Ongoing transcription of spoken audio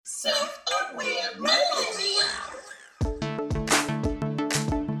Self-aware millennial.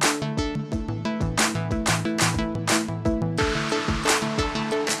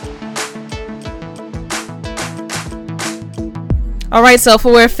 All right,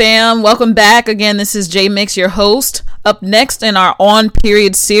 Self-Aware fam, welcome back. Again, this is J Mix, your host. Up next in our On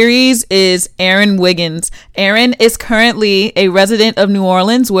Period series is Aaron Wiggins. Aaron is currently a resident of New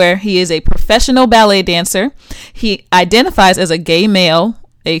Orleans, where he is a professional ballet dancer. He identifies as a gay male,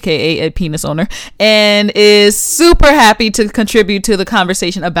 aka a penis owner, and is super happy to contribute to the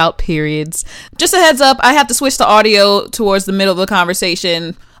conversation about periods. Just a heads up, I have to switch the audio towards the middle of the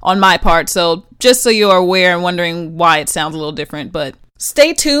conversation on my part, so just so you're aware and wondering why it sounds a little different, but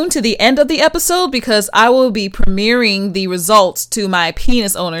stay tuned to the end of the episode because I will be premiering the results to my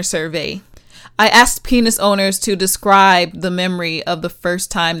penis owner survey. I asked penis owners to describe the memory of the first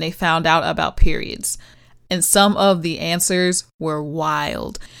time they found out about periods, and some of the answers were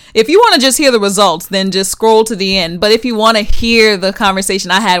wild. If you want to just hear the results, then just scroll to the end, but if you want to hear the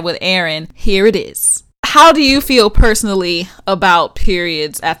conversation I had with Aaron, here it is. How do you feel personally about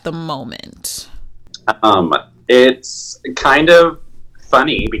periods at the moment? It's kind of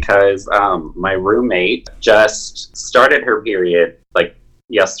funny because my roommate just started her period like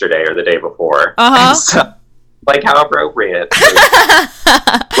yesterday or the day before. Uh-huh. So, like, how appropriate.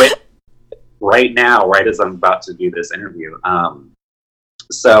 Right now, right as I'm about to do this interview.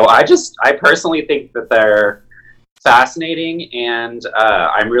 So I personally think that they're fascinating, and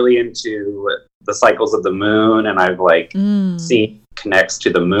I'm really into the cycles of the moon, and I've seen connects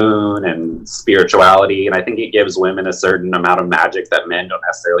to the moon and spirituality, and I think it gives women a certain amount of magic that men don't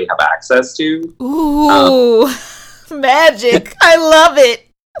necessarily have access to. Ooh, magic. I love it.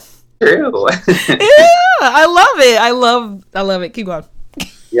 True. Yeah, I love it. I love it. Keep going.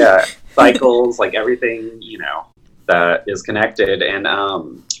 Yeah, cycles, like everything, that is connected, and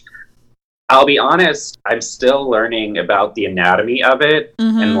I'll be honest, I'm still learning about the anatomy of it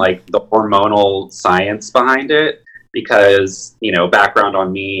and like the hormonal science behind it because, background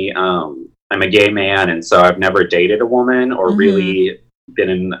on me, I'm a gay man, and so I've never dated a woman or really been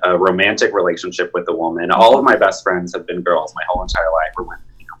in a romantic relationship with a woman. All of my best friends have been girls. My whole entire life were women,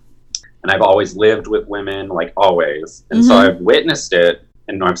 and I've always lived with women, like always. And so I've witnessed it,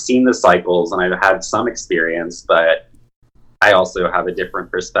 and I've seen the cycles, and I've had some experience, but I also have a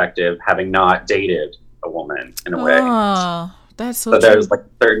different perspective, having not dated a woman in a way. Oh, that's so true. There's like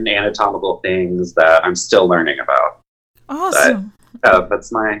certain anatomical things that I'm still learning about. Awesome. But,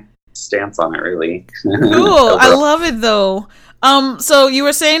 that's my stance on it, really. Cool. I love it, though. So you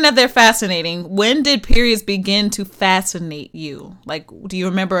were saying that they're fascinating. When did periods begin to fascinate you? Like, do you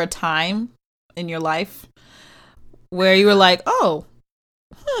remember a time in your life where you were like, oh,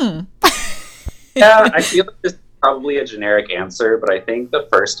 Yeah, I feel like this probably a generic answer, but I think the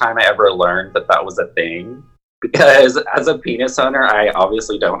first time I ever learned that was a thing, because as a penis owner, I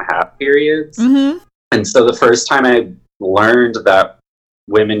obviously don't have periods. And so the first time I learned that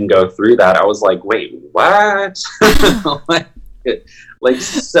women go through that, I was like, wait, what? like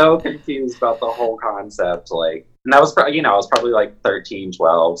so confused about the whole concept. Like, and that was, I was probably like 13,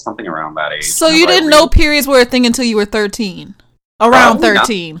 12, something around that age. So you didn't know periods were a thing until you were 13? Around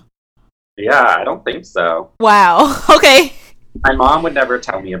 13? No. Yeah, I don't think so. Wow. Okay. My mom would never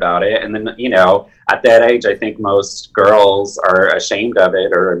tell me about it. And then, at that age, I think most girls are ashamed of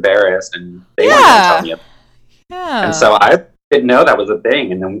it or embarrassed, and they wouldn't tell me about it. Yeah. And so I didn't know that was a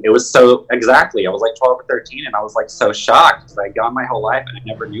thing. And then it was I was like 12 or 13, and I was like so shocked because I'd gone my whole life and I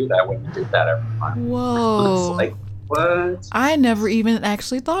never knew that women did that every month. Whoa. It's like, what? I never even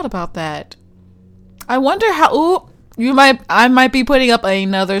actually thought about that. I wonder how... I might be putting up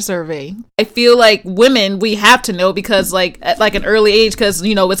another survey. I feel like women, we have to know because at an early age, because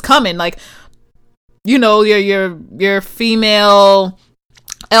it's coming. Like, your female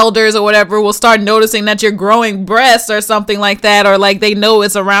elders or whatever will start noticing that you're growing breasts or something like that, or like they know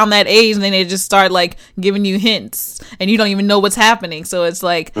it's around that age, and then they just start like giving you hints, and you don't even know what's happening. So it's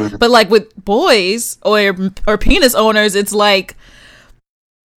like, but like with boys or penis owners, it's like.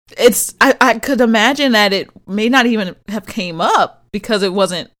 I could imagine that it may not even have came up because it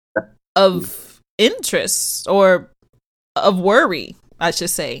wasn't of interest or of worry, I should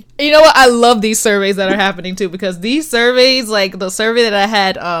say. You know what? I love these surveys that are happening too, because these surveys, like the survey that I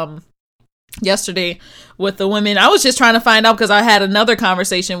had yesterday with the women, I was just trying to find out because I had another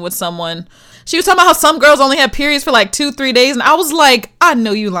conversation with someone. She was talking about how some girls only have periods for like 2-3 days, and I was like, I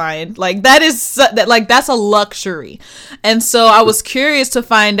know you lying. Like that's a luxury. And so I was curious to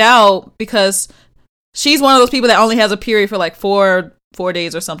find out because she's one of those people that only has a period for like four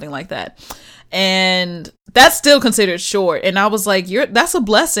days or something like that. And that's still considered short. And I was like, that's a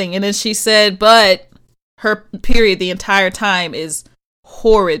blessing. And then she said, but her period the entire time is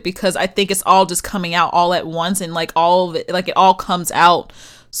horrid because I think it's all just coming out all at once, and like all of it, like it all comes out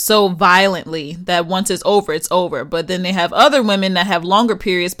so violently that once it's over. But then they have other women that have longer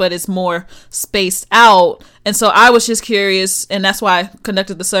periods, but it's more spaced out. And so I was just curious, and that's why I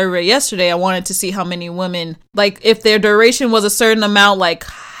conducted the survey yesterday. I wanted to see how many women, like if their duration was a certain amount, like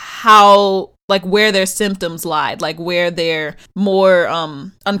how, like where their symptoms lied, like where their more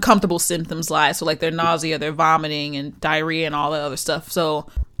uncomfortable symptoms lie. So like their nausea, their vomiting and diarrhea and all that other stuff. So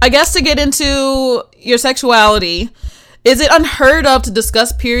I guess to get into your sexuality, is it unheard of to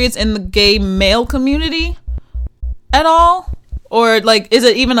discuss periods in the gay male community at all? Or like, is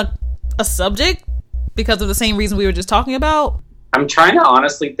it even a subject because of the same reason we were just talking about? I'm trying to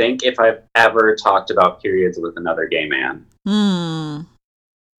honestly think if I've ever talked about periods with another gay man.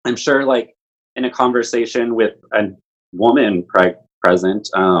 I'm sure like in a conversation with a woman present,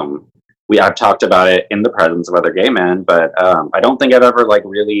 I've talked about it in the presence of other gay men, but I don't think I've ever like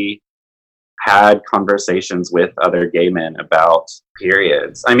really had conversations with other gay men about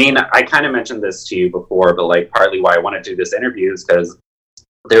periods. I mean, I kind of mentioned this to you before, but like partly why I want to do this interview is because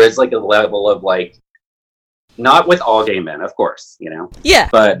there is like a level of like, not with all gay men, of course, you know? Yeah.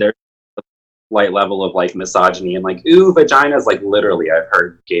 But there's a slight level of like misogyny and like, ooh, vaginas, like literally I've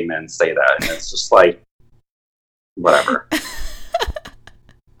heard gay men say that. And it's just like, whatever.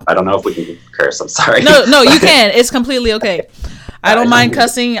 I don't know if we can curse, I'm sorry. No, you can. It's completely okay. I don't mind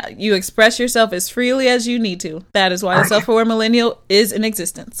cussing. You express yourself as freely as you need to. That is why the self-aware millennial is in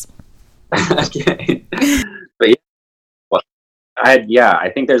existence. Okay. But yeah, well,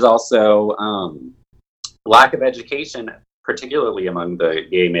 I think there's also lack of education, particularly among the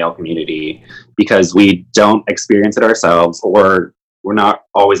gay male community, because we don't experience it ourselves or we're not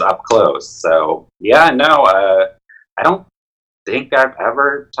always up close. So yeah, no, I don't think I've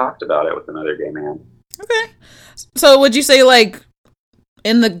ever talked about it with another gay man. Okay. So would you say like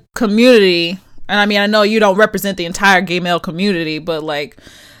in the community, and I mean, I know you don't represent the entire gay male community, but like,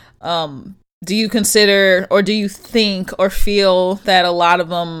 do you consider, or do you think or feel that a lot of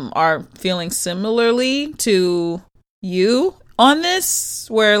them are feeling similarly to you on this,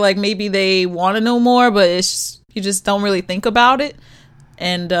 where like maybe they want to know more, but you just don't really think about it,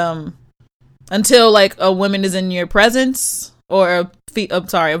 and until like a woman is in your presence, or a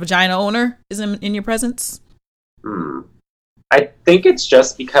vagina owner is in your presence? I think it's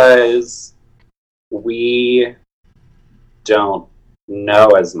just because we don't know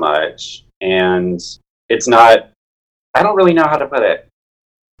as much, and it's not, I don't really know how to put it.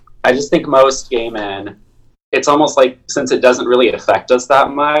 I just think most gay men, it's almost like, since it doesn't really affect us that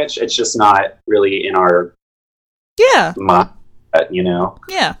much, it's just not really in our mind, you know?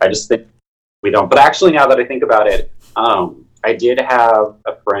 Yeah. I just think we don't. But actually, now that I think about it, I did have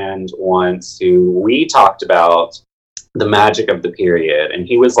a friend once who we talked about the magic of the period, and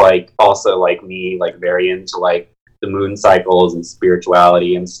he was like also like me, like very into like the moon cycles and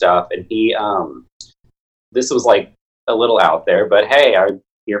spirituality and stuff, and he this was like a little out there, but hey, I'm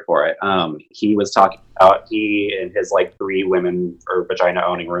here for it. He was talking about he and his like 3 women or vagina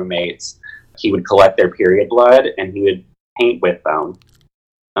owning roommates, he would collect their period blood and he would paint with them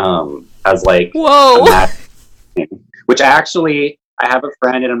as like whoa, which actually, I have a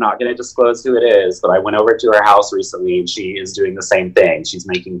friend, and I'm not going to disclose who it is, but I went over to her house recently, and she is doing the same thing. She's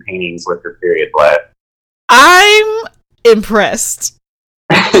making paintings with her period blood. I'm impressed.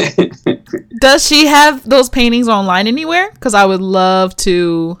 Does she have those paintings online anywhere? Because I would love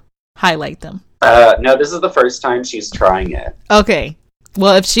to highlight them. No, this is the first time she's trying it. Okay.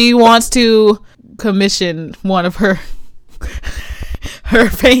 Well, if she wants to commission one of her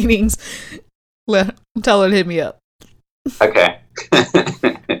paintings, tell her to hit me up. Okay.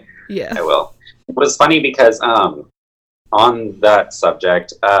 Yeah, I will. It was funny because on that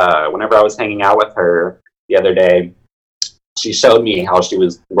subject, whenever I was hanging out with her the other day, she showed me how she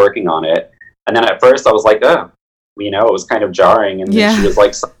was working on it, and then at first I was like, oh, you know, it was kind of jarring, and then she was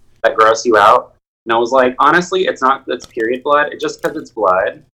like, that gross you out? And I was like, honestly, it's period blood, it's just because it's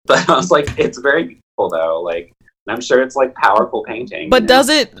blood. But I was like, it's very beautiful though, like, and I'm sure it's like powerful painting. But does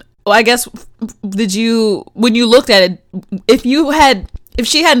it, well, I guess, when you looked at it, if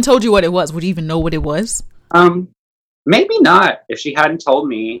she hadn't told you what it was, would you even know what it was? Maybe not. If she hadn't told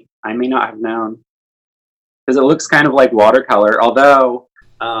me, I may not have known. Because it looks kind of like watercolor, although,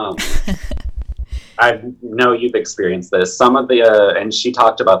 I know you've experienced this. Some of the, and she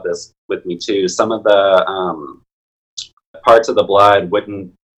talked about this with me too, some of the parts of the blood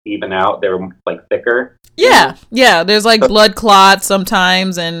wouldn't even out. They were like thicker. Yeah, yeah. There's like blood clots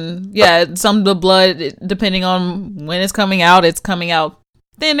sometimes, and yeah, some of the blood, depending on when it's coming out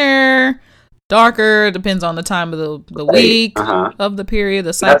thinner, darker. Depends on the time of the week, of the period,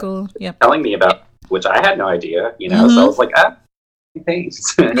 the cycle. Yeah, telling me about, which I had no idea. You know, so I was like,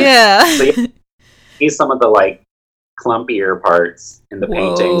 thanks. Yeah. So yeah, he's some of the like clumpier parts in the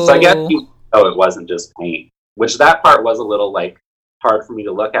painting. So I guess it wasn't just paint, which that part was a little like hard for me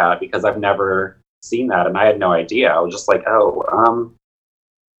to look at because I've never seen that and I had no idea. I was just like,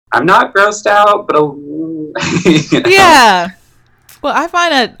 I'm not grossed out, but yeah. Well, I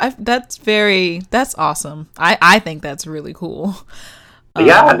find that's awesome. I think that's really cool.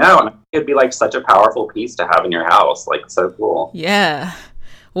 Yeah, no, it'd be like such a powerful piece to have in your house. Like, so cool. Yeah.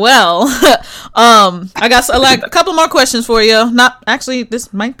 Well, I got like a couple more questions for you. Not actually,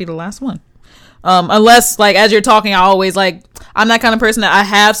 this might be the last one. Unless like as you're talking, I always like I'm that kind of person that I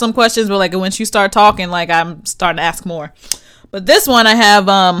have some questions, but like once you start talking, like I'm starting to ask more. But this one I have.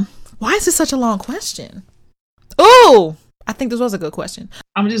 Why is this such a long question? Oh, I think this was a good question.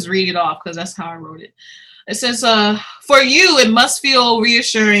 I'm gonna just read it off because that's how I wrote it. It says, for you, it must feel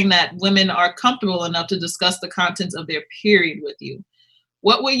reassuring that women are comfortable enough to discuss the contents of their period with you.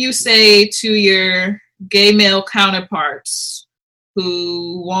 What would you say to your gay male counterparts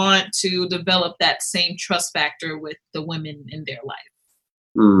who want to develop that same trust factor with the women in their life?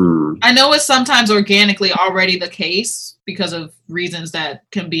 I know it's sometimes organically already the case because of reasons that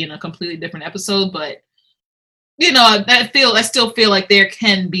can be in a completely different episode, but you know, I still feel like there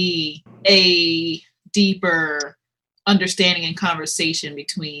can be a deeper understanding and conversation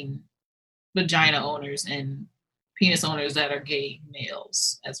between vagina owners and penis owners that are gay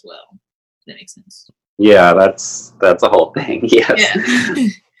males as well. Does that make sense? Yeah, that's a whole thing. Yes.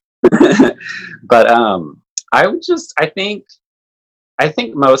 Yeah. But I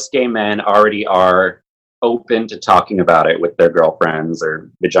think most gay men already are open to talking about it with their girlfriends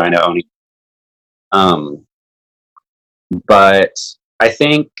or vagina owning. But I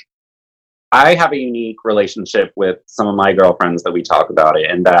think I have a unique relationship with some of my girlfriends that we talk about it,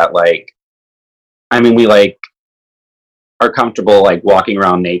 and that like, I mean, we like are comfortable like walking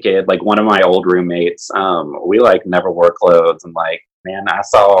around naked. Like one of my old roommates, we like never wore clothes, and like, man, I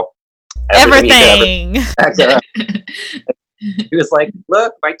saw everything. He was like,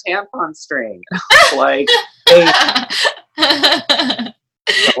 "Look, my tampon string." Like, hey.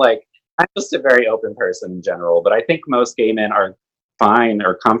 Like, I'm just a very open person in general, but I think most gay men are fine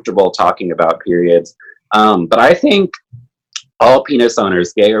or comfortable talking about periods. But I think all penis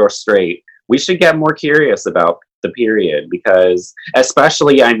owners, gay or straight, we should get more curious about the period because,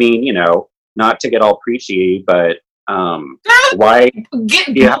 especially, I mean, you know, not to get all preachy, but why get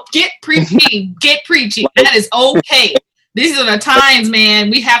preachy? Get preachy. That is okay. These are the times, man.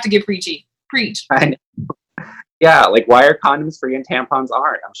 We have to get preachy. Preach. Yeah, like why are condoms free and tampons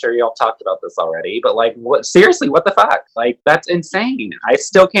aren't? I'm sure y'all talked about this already, but like, what? Seriously, what the fuck? Like, that's insane. I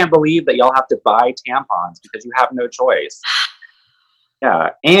still can't believe that y'all have to buy tampons because you have no choice. Yeah,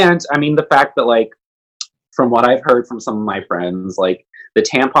 and I mean the fact that like, from what I've heard from some of my friends, like the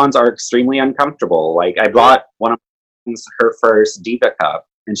tampons are extremely uncomfortable. Like I bought one of her first Diva cup,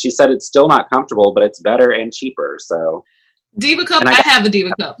 and she said it's still not comfortable, but it's better and cheaper. So Diva cup, I have a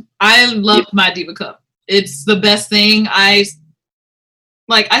Diva cup. I love my Diva cup. It's the best thing. I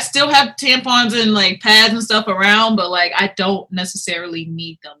still have tampons and like pads and stuff around, but like I don't necessarily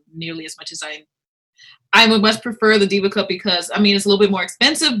need them nearly as much as I would much prefer the Diva cup because I mean it's a little bit more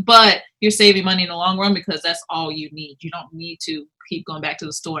expensive, but you're saving money in the long run because that's all you need. You don't need to keep going back to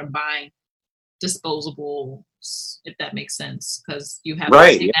the store and buying disposables, if that makes sense, because you have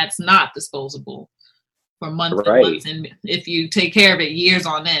something that's not disposable for months and months, and if you take care of it years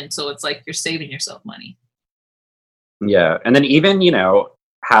on end, so it's like you're saving yourself money. Yeah, and then even, you know,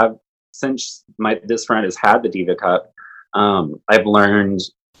 since this friend has had the Diva cup, I've learned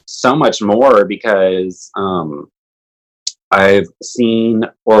so much more because I've seen,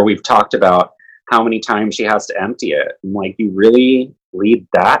 or we've talked about how many times she has to empty it. I'm like, you really bleed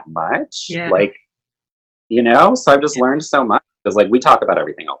that much? Yeah. Like, you know, so I've just learned so much because like we talk about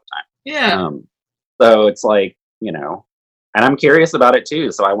everything all the time. Yeah. So it's like, you know, and I'm curious about it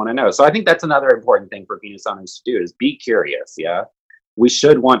too. So I want to know. So I think that's another important thing for penis owners to do is be curious. Yeah. We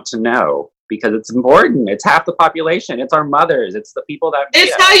should want to know because it's important. It's half the population. It's our mothers. It's the people that.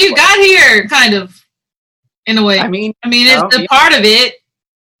 It's how you got here, kind of, in a way. I mean, it's the part of it,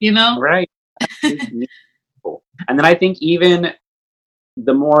 you know? Right. And then I think even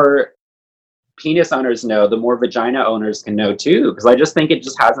the more penis owners know, the more vagina owners can know too. Because I just think it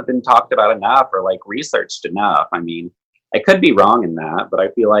just hasn't been talked about enough or like researched enough. I mean, I could be wrong in that, but I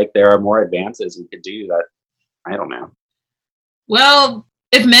feel like there are more advances we could do that. I don't know. Well,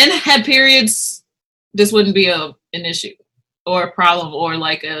 if men had periods, this wouldn't be an issue or a problem, or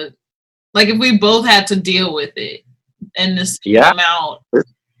like if we both had to deal with it in this amount.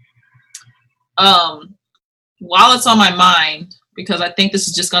 While it's on my mind, because I think this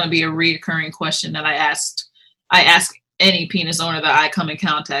is just going to be a reoccurring question that I ask any penis owner that I come in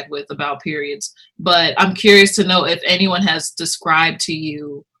contact with about periods. But I'm curious to know if anyone has described to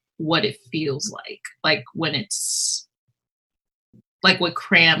you what it feels like when it's like what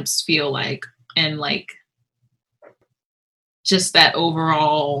cramps feel like, and like just that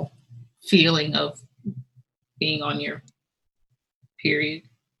overall feeling of being on your period.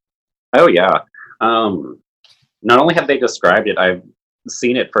 Oh yeah. Not only have they described it, I've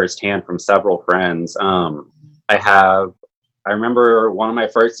seen it firsthand from several friends. I remember one of my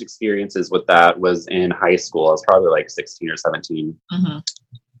first experiences with that was in high school. I was probably like 16 or 17. Mm-hmm.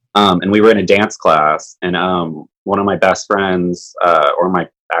 And we were in a dance class, and one of my best friends, or my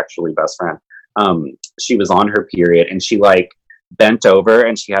actually best friend, she was on her period, and she like bent over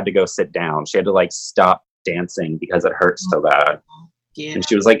and she had to go sit down. She had to like stop dancing because it hurt so bad. Yeah. And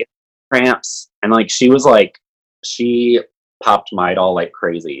she was like, cramps. And like, she popped Midol like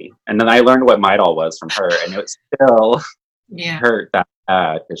crazy. And then I learned what Midol was from her, and it still hurt that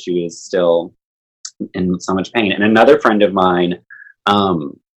bad because she was still in so much pain. And another friend of mine,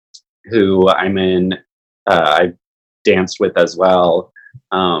 who I danced with as well,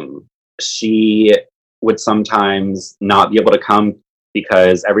 she would sometimes not be able to come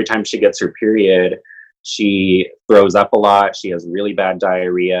because every time she gets her period, she throws up a lot. She has really bad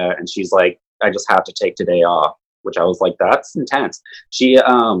diarrhea, and she's like, I just have to take today off, which I was like, that's intense. She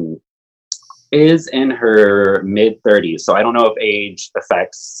is in her mid-30s, so I don't know if age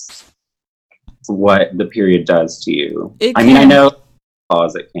affects what the period does to you. I know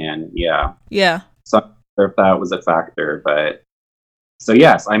cause it can, yeah. So I'm not sure if that was a factor, but so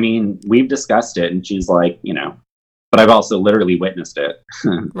yes, I mean, we've discussed it, and she's like, but I've also literally witnessed it.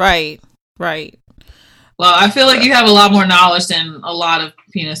 Right. Well, I feel like you have a lot more knowledge than a lot of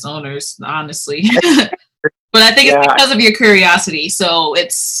penis owners, honestly. But I think it's because of your curiosity, so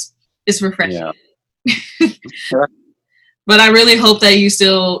it's refreshing. Yeah. But I really hope that you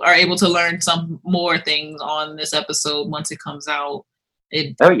still are able to learn some more things on this episode once it comes out.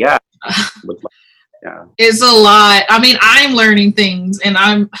 It's a lot. I mean, I'm learning things, and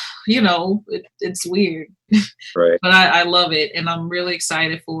I'm, it's weird. Right. But I love it, and I'm really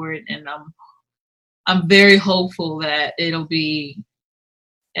excited for it, and I'm very hopeful that it'll be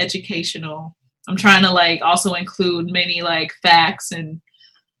educational. I'm trying to like also include many like facts and,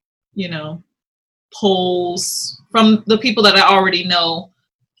 polls from the people that I already know,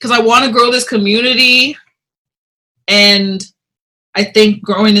 because I want to grow this community. And I think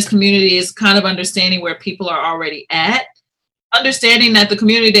growing this community is kind of understanding where people are already at, understanding that the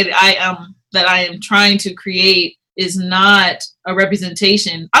community that I am trying to create is not a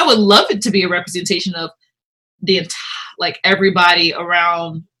representation. I would love it to be a representation of the entire, like everybody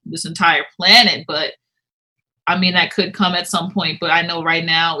around this entire planet, but I mean, that could come at some point, but I know right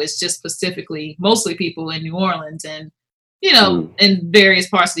now it's just specifically mostly people in New Orleans and, in various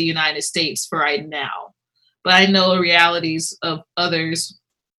parts of the United States for right now. But I know the realities of others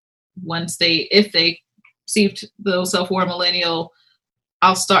if they see the self-aware millennial,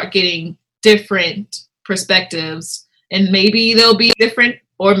 I'll start getting different perspectives, and maybe they'll be different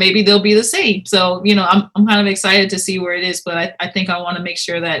or maybe they'll be the same. So, I'm kind of excited to see where it is, but I think I want to make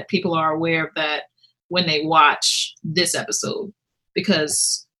sure that people are aware of that when they watch this episode,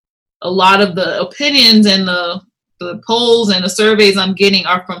 because a lot of the opinions and the polls and the surveys I'm getting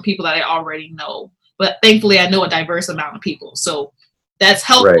are from people that I already know. But thankfully, I know a diverse amount of people. So that's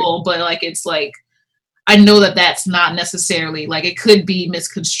helpful, right. But like, it's like, I know that that's not necessarily, like, it could be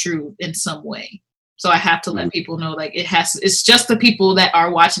misconstrued in some way. So I have to let people know, like, it's just the people that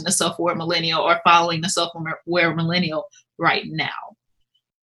are watching the self-aware millennial or following the self-aware millennial right now.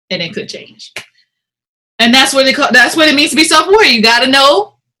 And it could change. And that's what it means to be self-aware. You got to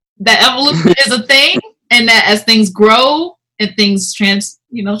know that evolution is a thing, and that as things grow and things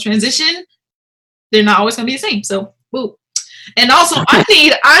transition, they're not always going to be the same. So, boo. And also,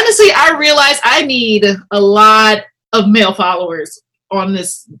 I realize I need a lot of male followers on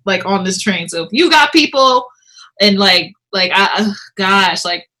this train. So if you got people, and I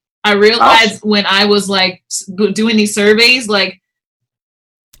realized when I was like doing these surveys, like,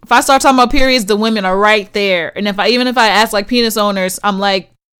 if I start talking about periods, the women are right there. And if I ask like penis owners, I'm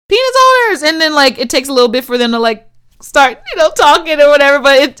like, penis owners, and then like it takes a little bit for them to like start talking or whatever.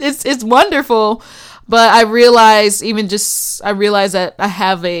 But it's wonderful. But I realized that I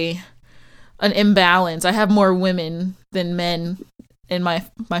have an imbalance. I have more women than men in my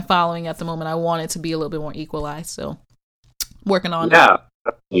following at the moment. I want it to be a little bit more equalized. So working on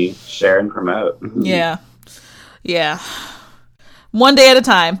it. Share and promote. Yeah. One day at a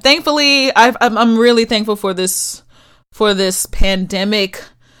time. Thankfully, I'm really thankful for this pandemic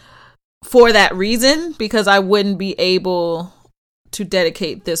for that reason, because I wouldn't be able to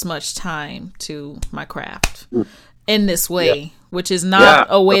dedicate this much time to my craft in this way, which is not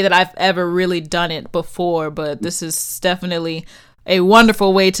a way that I've ever really done it before. But this is definitely a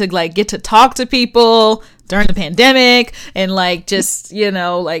wonderful way to like get to talk to people during the pandemic, and like just, you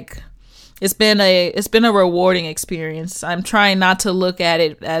know, like it's been a rewarding experience. I'm trying not to look at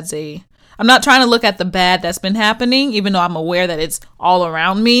it I'm not trying to look at the bad that's been happening, even though I'm aware that it's all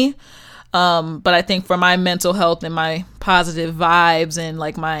around me. But I think for my mental health and my positive vibes and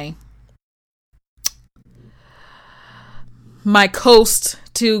like my coast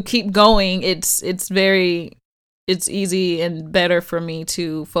to keep going, it's easy and better for me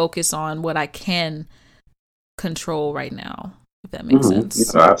to focus on what I can control right now, if that makes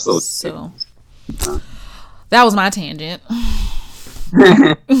sense. Yeah, absolutely. So that was my tangent.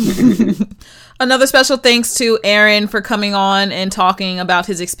 Another special thanks to Aaron for coming on and talking about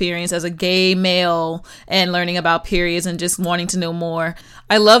his experience as a gay male and learning about periods and just wanting to know more.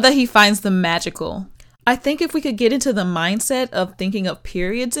 I love that he finds them magical. I think if we could get into the mindset of thinking of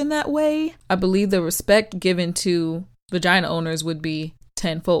periods in that way, I believe the respect given to vagina owners would be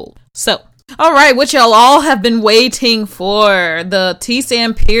tenfold. So, all right, what y'all all have been waiting for, the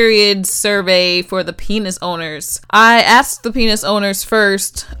TSAM period survey for the penis owners. I asked the penis owners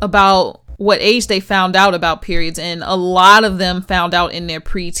first about what age they found out about periods, and a lot of them found out in their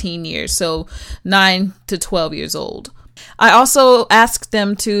preteen years, so 9 to 12 years old. I also asked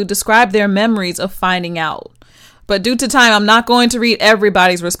them to describe their memories of finding out. But due to time, I'm not going to read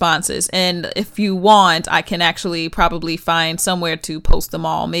everybody's responses. And if you want, I can actually probably find somewhere to post them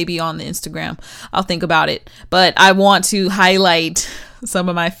all, maybe on the Instagram. I'll think about it. But I want to highlight some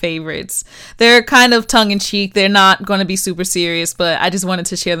of my favorites. They're kind of tongue-in-cheek. They're not going to be super serious, but I just wanted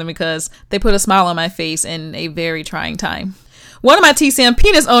to share them because they put a smile on my face in a very trying time. One of my TSAM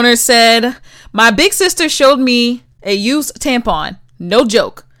penis owners said, "My big sister showed me a used tampon. No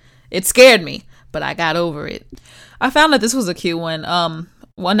joke. It scared me, but I got over it." I found that this was a cute one.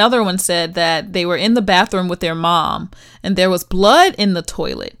 Another one said that they were in the bathroom with their mom and there was blood in the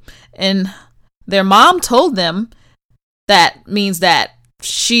toilet. And their mom told them that means that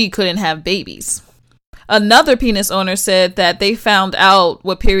she couldn't have babies. Another penis owner said that they found out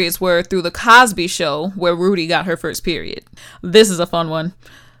what periods were through the Cosby Show, where Rudy got her first period. This is a fun one.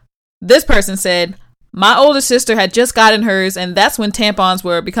 This person said, "My older sister had just gotten hers, and that's when tampons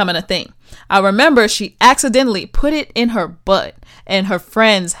were becoming a thing. I remember she accidentally put it in her butt, and her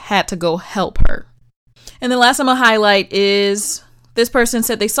friends had to go help her." And the last I'm going to highlight is this person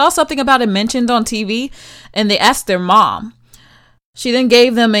said they saw something about it mentioned on TV, and they asked their mom. She then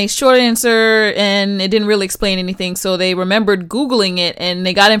gave them a short answer, and it didn't really explain anything, so they remembered Googling it, and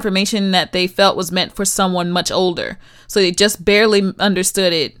they got information that they felt was meant for someone much older. So they just barely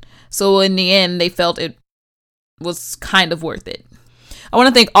understood it. So in the end, they felt it was kind of worth it. I want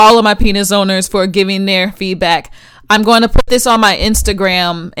to thank all of my penis owners for giving their feedback. I'm going to put this on my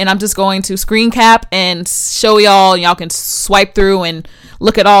Instagram, and I'm just going to screen cap and show y'all. Y'all can swipe through and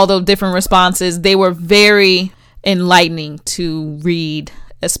look at all the different responses. They were very enlightening to read,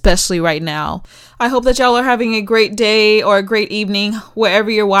 especially right now. I hope that y'all are having a great day or a great evening wherever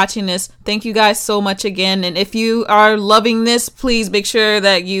you're watching this. Thank you guys so much again. And if you are loving this, please make sure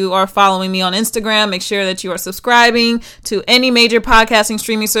that you are following me on Instagram. Make sure that you are subscribing to any major podcasting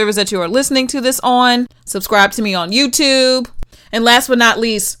streaming service that you are listening to this on. Subscribe to me on YouTube. And last but not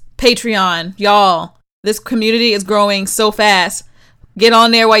least, Patreon. Y'all, this community is growing so fast. Get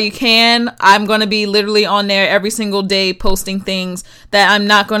on there while you can. I'm going to be literally on there every single day posting things that I'm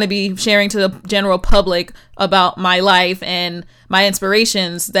not going to be sharing to the general public about my life and my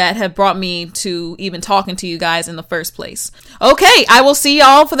inspirations that have brought me to even talking to you guys in the first place. Okay, I will see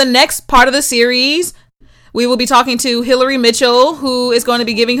y'all for the next part of the series. We will be talking to Hillary Mitchell, who is going to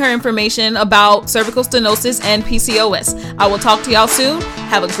be giving her information about cervical stenosis and PCOS. I will talk to y'all soon.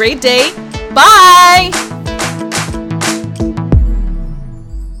 Have a great day. Bye!